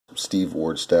Steve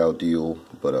Ward style deal,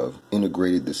 but I've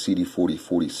integrated the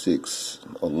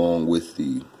CD4046 along with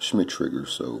the Schmidt trigger.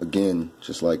 So again,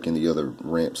 just like in the other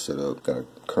ramp setup, got a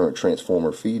current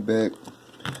transformer feedback.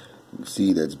 You can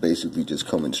see that's basically just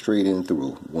coming straight in through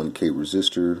a 1K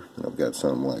resistor, and I've got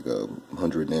something like a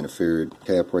 100 nanofarad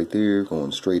cap right there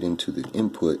going straight into the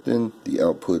input. Then the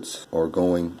outputs are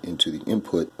going into the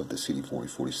input of the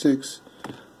CD4046.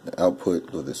 The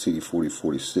output of the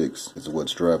CD4046 is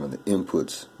what's driving the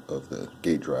inputs of the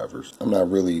gate drivers. I'm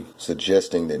not really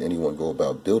suggesting that anyone go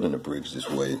about building a bridge this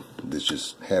way. This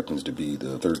just happens to be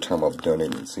the third time I've done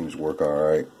it and it seems to work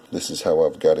alright. This is how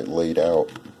I've got it laid out.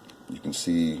 You can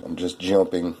see I'm just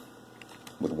jumping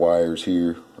with wires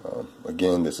here.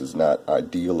 Again, this is not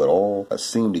ideal at all. I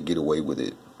seem to get away with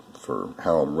it for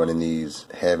how I'm running these.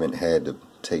 Haven't had to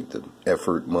take the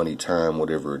effort, money, time,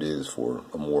 whatever it is for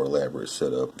a more elaborate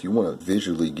setup. If you want to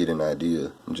visually get an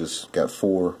idea, I just got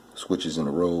 4 switches in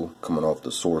a row coming off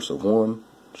the source of one,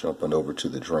 jumping over to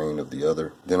the drain of the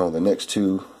other. Then on the next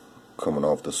 2, coming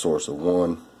off the source of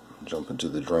one, jumping to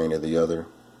the drain of the other.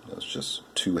 It's just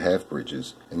 2 half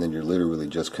bridges, and then you're literally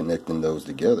just connecting those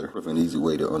together. An easy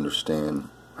way to understand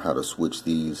how to switch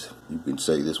these, you can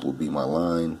say this will be my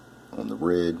line on the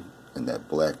red, and that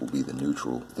black will be the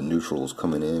neutral. The neutral is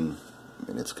coming in,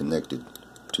 and it's connected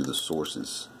to the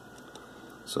sources.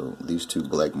 So these 2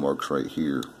 black marks right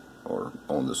here are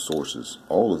on the sources.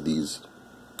 All of these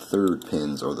third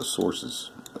pins are the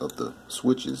sources of the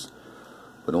switches,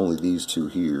 but only these 2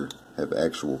 here have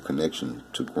actual connection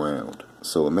to ground.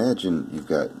 So imagine you've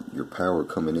got your power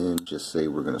coming in. Just say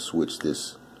we're going to switch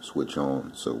this switch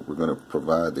on. So we're going to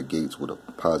provide the gates with a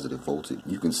positive voltage.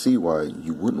 You can see why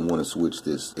you wouldn't want to switch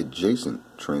this adjacent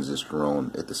transistor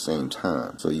on at the same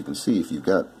time. So you can see if you've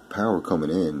got power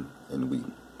coming in and we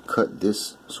cut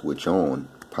this switch on,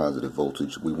 positive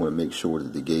voltage, we want to make sure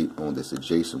that the gate on this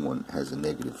adjacent one has a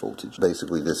negative voltage.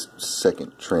 Basically this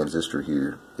second transistor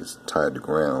here is tied to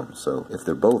ground, so if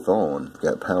they're both on, you've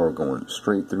got power going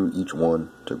straight through each one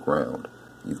to ground.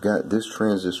 You've got this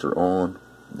transistor on,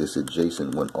 this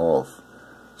adjacent one off,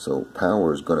 so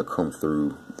power is going to come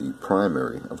through the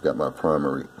primary. I've got my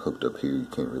primary hooked up here, you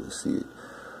can't really see it,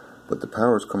 but the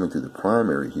power is coming through the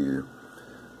primary here,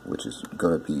 which is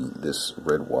going to be this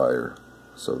red wire.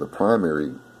 So the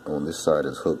primary on this side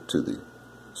is hooked to the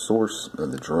source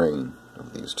and the drain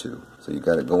of these 2. So you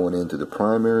got it going into the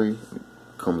primary, it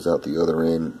comes out the other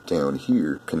end down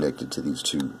here, connected to these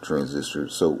 2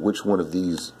 transistors. So which one of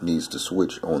these needs to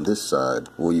switch on this side?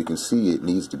 Well, you can see it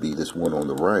needs to be this one on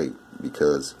the right,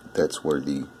 because that's where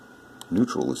the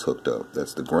neutral is hooked up.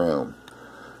 That's the ground.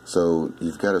 So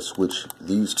you've got to switch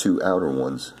these 2 outer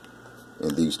ones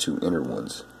and these 2 inner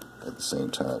ones at the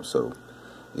same time. So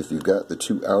if you've got the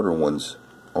 2 outer ones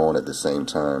on at the same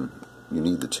time, you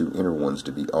need the 2 inner ones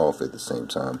to be off at the same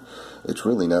time. It's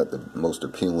really not the most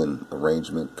appealing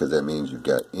arrangement, because that means you've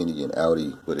got innie and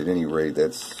outie, but at any rate,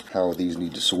 that's how these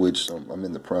need to switch. So I'm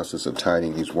in the process of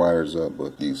tidying these wires up,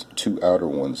 but these 2 outer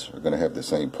ones are going to have the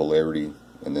same polarity,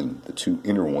 and then the 2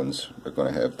 inner ones are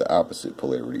going to have the opposite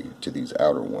polarity to these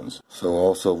outer ones. So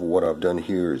also what I've done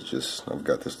here is just, I've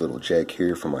got this little jack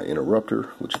here for my interrupter,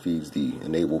 which feeds the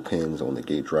enable pins on the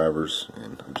gate drivers,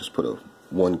 and I've just put a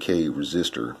 1K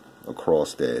resistor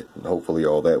across that, and hopefully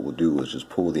all that will do is just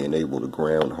pull the enable to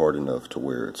ground hard enough to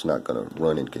where it's not going to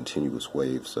run in continuous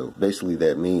waves. So basically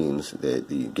that means that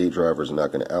the gate driver is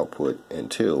not going to output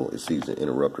until it sees the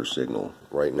interrupter signal.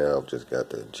 Right now I've just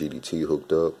got the GDT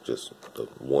hooked up, just the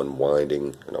one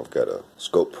winding, and I've got a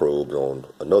scope probe on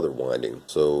another winding.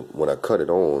 So when I cut it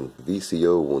on,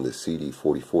 VCO on the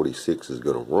CD4046 is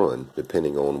going to run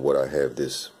depending on what I have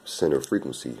this center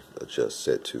frequency adjust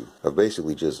set to. I've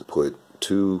basically just put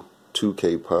 2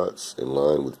 2K pots in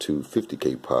line with 2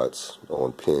 50K pots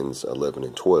on pins 11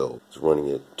 and 12. It's running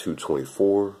at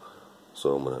 224,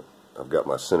 so I've got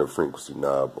my center frequency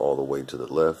knob all the way to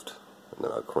the left, and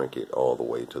then I crank it all the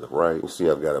way to the right. You see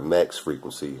I've got a max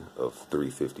frequency of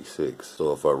 356.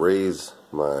 So if I raise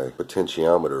my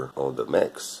potentiometer on the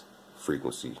max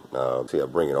frequency knob, see I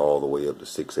bring it all the way up to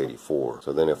 684.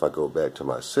 So then if I go back to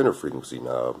my center frequency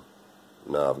knob,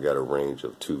 now I've got a range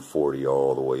of 240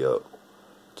 all the way up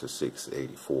to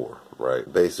 684,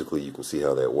 right? Basically you can see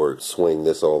how that works. Swing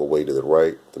this all the way to the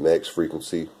right, the max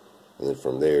frequency, and then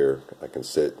from there I can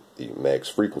set the max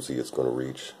frequency it's going to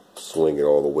reach, swing it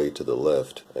all the way to the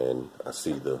left, and I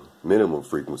see the minimum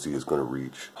frequency is going to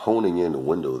reach, honing in the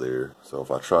window there. So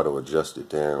if I try to adjust it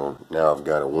down, now I've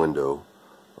got a window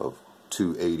of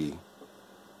 280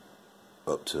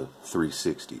 up to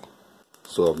 360.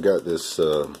 So I've got this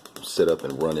set up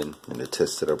and running in the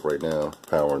test setup right now.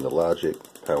 Powering the logic,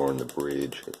 powering the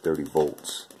bridge at 30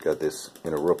 volts. Got this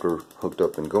interrupter hooked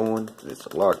up and going.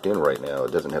 It's locked in right now.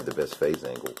 It doesn't have the best phase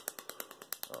angle.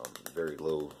 Very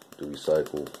low duty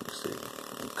cycle. Let's see.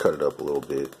 Cut it up a little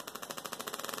bit.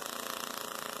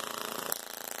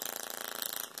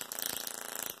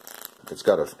 It's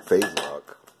got a phase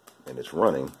lock and it's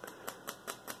running,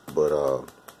 but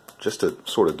just to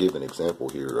sort of give an example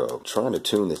here, trying to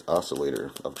tune this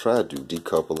oscillator, I've tried to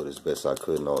decouple it as best I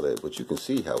could and all that, but you can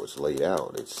see how it's laid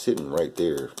out. It's sitting right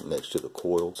there next to the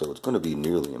coil, so it's going to be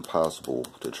nearly impossible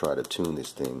to try to tune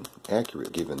this thing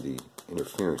accurate given the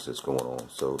interference that's going on.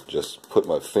 So just put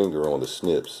my finger on the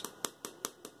snips.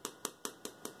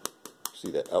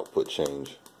 See that output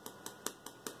change?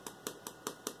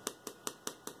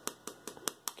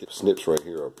 Snips right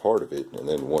here are part of it, and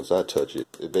then once I touch it,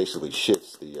 it basically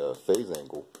shifts the phase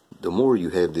angle. The more you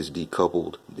have this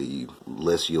decoupled, the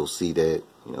less you'll see that.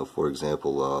 You know, for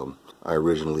example, I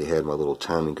originally had my little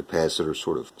timing capacitor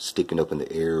sort of sticking up in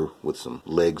the air with some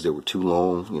legs that were too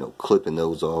long. You know, clipping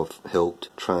those off helped.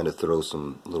 Trying to throw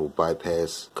some little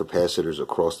bypass capacitors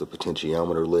across the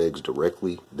potentiometer legs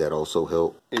directly, that also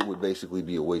helped. It would basically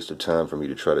be a waste of time for me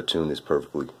to try to tune this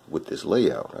perfectly with this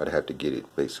layout. I'd have to get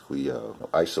it basically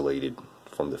isolated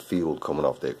from the field coming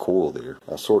off that coil there.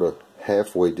 I sort of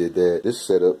halfway did that. This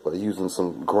setup by using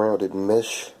some grounded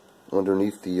mesh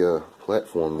underneath the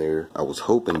platform there. I was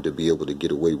hoping to be able to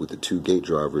get away with the 2 gate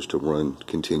drivers to run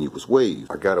continuous wave.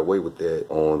 I got away with that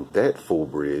on that full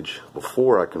bridge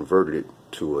before I converted it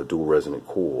to a dual resonant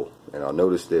coil. And I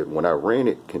noticed that when I ran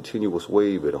it continuous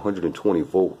wave at 120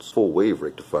 volts, full wave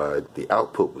rectified, the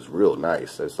output was real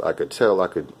nice. As I could tell,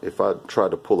 if I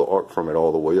tried to pull the arc from it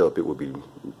all the way up, it would be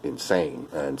insane.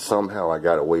 And somehow I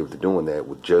got away with doing that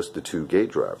with just the 2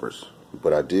 gate drivers.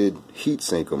 But I did heat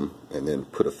sink them and then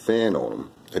put a fan on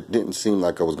them. It didn't seem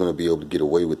like I was going to be able to get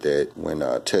away with that when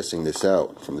testing this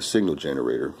out from the signal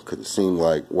generator, because it seemed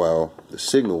like while the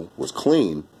signal was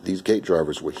clean, these gate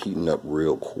drivers were heating up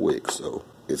real quick. So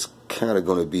it's kind of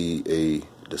going to be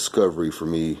a discovery for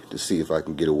me to see if I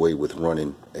can get away with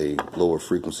running a lower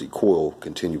frequency coil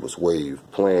continuous wave.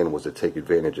 Plan was to take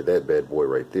advantage of that bad boy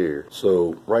right there.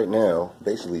 So right now,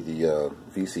 basically the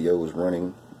VCO is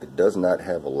running. It does not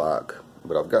have a lock,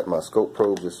 but I've got my scope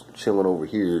probe just chilling over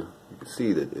here. You can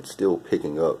see that it's still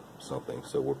picking up something.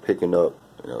 So we're picking up,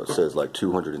 you know, it says like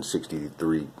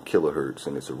 263 kilohertz,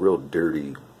 and it's a real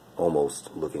dirty,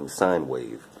 almost looking sine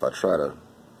wave. If I try to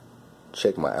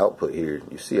check my output here,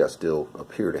 you see I still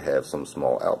appear to have some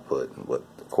small output, but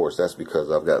of course that's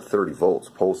because I've got 30 volts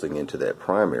pulsing into that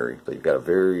primary, so you've got a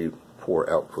very poor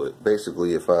output.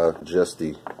 Basically, if I adjust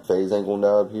the phase angle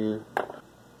knob here,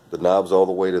 the knob's all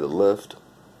the way to the left,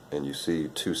 and you see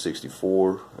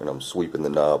 264, and I'm sweeping the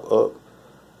knob up.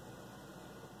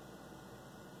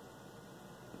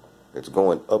 It's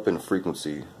going up in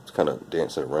frequency. It's kind of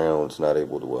dancing around. It's not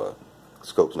able to,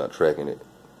 scope's not tracking it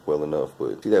well enough,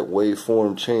 but see that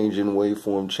waveform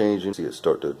changing, see it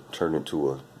start to turn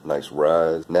into a nice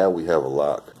rise. Now we have a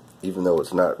lock. Even though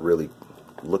it's not really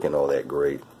looking all that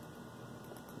great,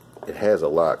 it has a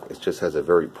lock. It just has a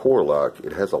very poor lock.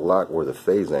 It has a lock where the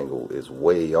phase angle is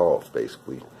way off,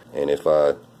 basically. And if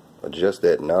I adjust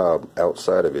that knob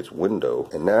outside of its window,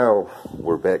 and now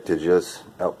we're back to just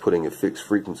outputting a fixed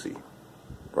frequency,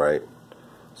 right?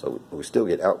 So we still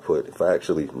get output. If I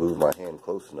actually move my hand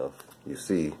close enough, you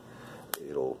see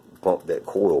it'll bump that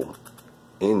coil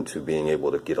into being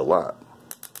able to get a lock,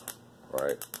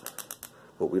 right?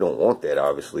 But we don't want that,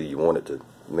 obviously. You want it to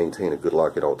maintain a good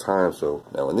lock at all times. So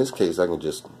now in this case, I can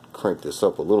just crank this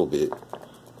up a little bit.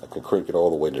 I can crank it all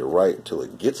the way to the right until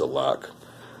it gets a lock,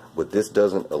 but this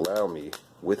doesn't allow me,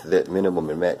 with that minimum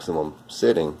and maximum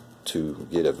setting, to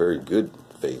get a very good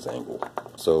phase angle.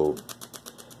 So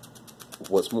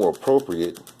what's more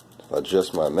appropriate, if I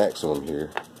adjust my maximum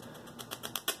here,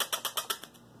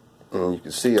 and you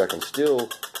can see I can still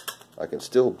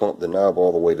bump the knob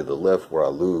all the way to the left where I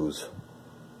lose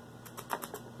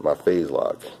my phase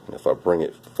lock, and if I bring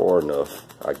it far enough,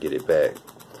 I get it back.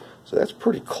 So that's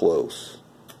pretty close.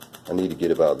 I need to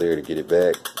get about there to get it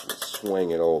back,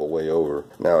 swing it all the way over.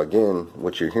 Now again,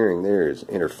 what you're hearing there is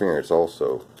interference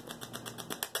also.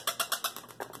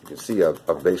 You can see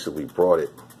I've basically brought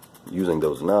it using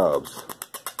those knobs.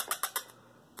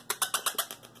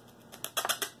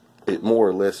 It more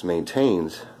or less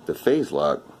maintains the phase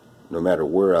lock no matter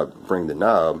where I bring the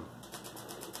knob.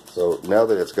 So now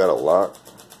that it's got a lock,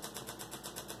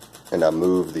 and I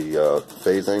move the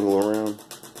phase angle around,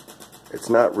 it's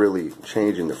not really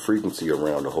changing the frequency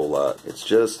around a whole lot. It's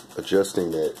just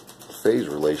adjusting that phase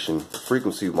relation. The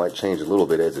frequency might change a little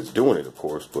bit as it's doing it, of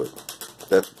course, but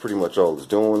that's pretty much all it's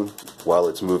doing while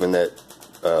it's moving that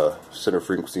center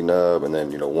frequency knob. And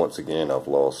then, you know, once again, I've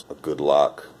lost a good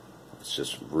lock. It's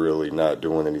just really not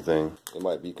doing anything. It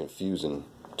might be confusing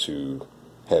to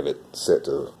have it set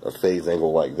to a phase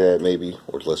angle like that, maybe,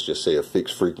 or let's just say a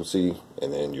fixed frequency,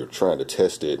 and then you're trying to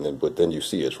test it, but then you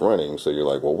see it's running, so you're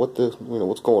like, well,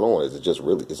 what's going on? Is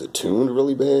it tuned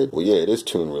really bad? Well, yeah, it is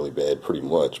tuned really bad, pretty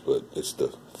much, but it's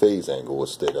the phase angle.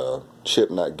 It's that chip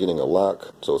not getting a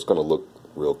lock, so it's going to look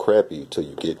real crappy till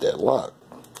you get that lock.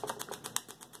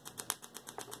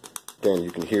 Again,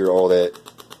 you can hear all that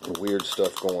weird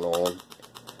stuff going on.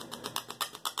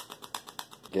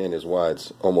 Again, is why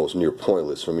it's almost near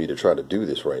pointless for me to try to do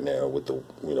this right now with the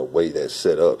way that's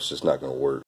set up. It's just not going to work.